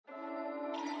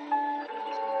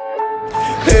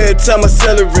Every time I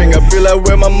sell a ring, I feel I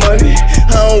wear my money.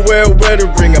 I don't wear a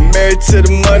wedding ring, I'm married to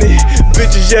the money.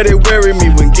 Bitches, yeah, they worry me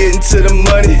when getting to the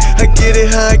money. I get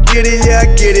it how I get it, yeah,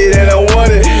 I get it and I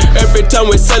want it. Every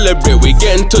time we celebrate, we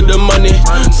getting to the money.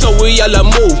 So we all a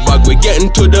move back, we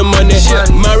getting to the money.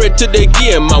 Married to the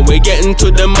game, and we getting to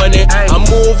the money. I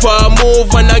move,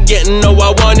 and I getting no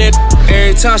I want it.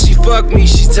 Every time she fuck me,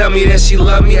 she tell me that she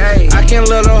love me. I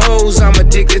can't love the hoes, I'm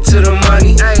addicted to the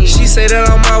money. She say that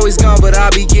I'm always gone, but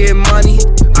I be getting money.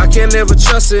 I can never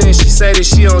trust her, and she say that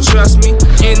she don't trust me.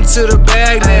 Getting to the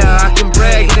bag now, I can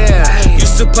brag now.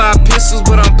 Used to pop pistols,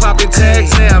 but I'm popping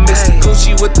tags now. Mr.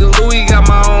 Gucci with the Louis, got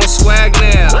my own swag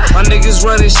now. My niggas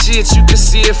running shit, you can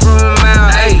see it from a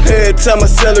mile. Every time I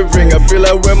sell a ring, I feel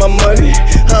I wear my money.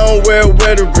 I don't wear a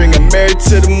wedding ring, I'm married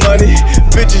to the money.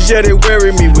 Bitches, yeah, they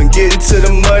worry me when getting to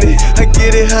the money. I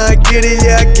get it how I get it,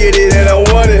 yeah, I get it and I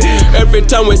want it. Every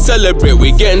time we celebrate,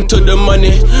 we getting to the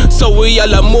money. So we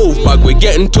all a move back, we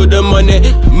getting to the money.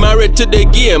 Married to the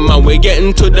game, and we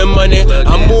getting to the money.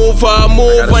 I move,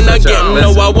 and I getting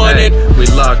no I want it. We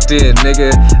locked in,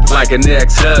 nigga, like an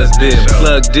ex-husband.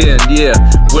 Plugged in, yeah,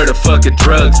 where the fucking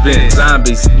drugs been?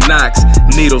 Zombies, knocks,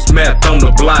 needles, meth on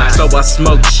the block. So I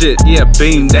smoke shit, yeah,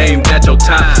 beam aimed at your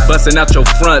top. Busting out your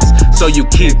fronts, so you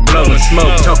keep blowing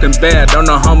smoke. Talking bad on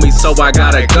the homies, so I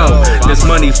gotta go. This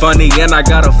money funny, and I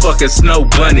got a fucking snow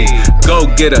bunny. Go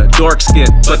get a dark skin,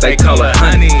 but they call it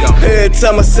honey. Every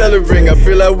time I sell a ring, I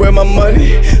feel I wear my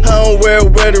money. I don't wear a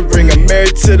wedding ring, I'm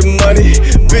married to the money.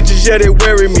 Bitches, yeah, they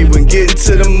worry me when getting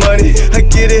to the money. I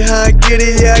get it how I get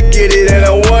it, yeah, I get it and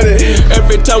I want it.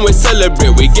 Every time we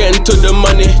celebrate, we getting to the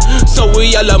money. So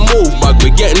we all a move back,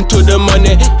 we getting to the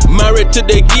money. Married to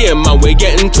the game, and we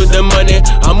getting to the money.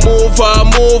 I move,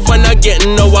 and I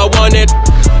getting no I want it.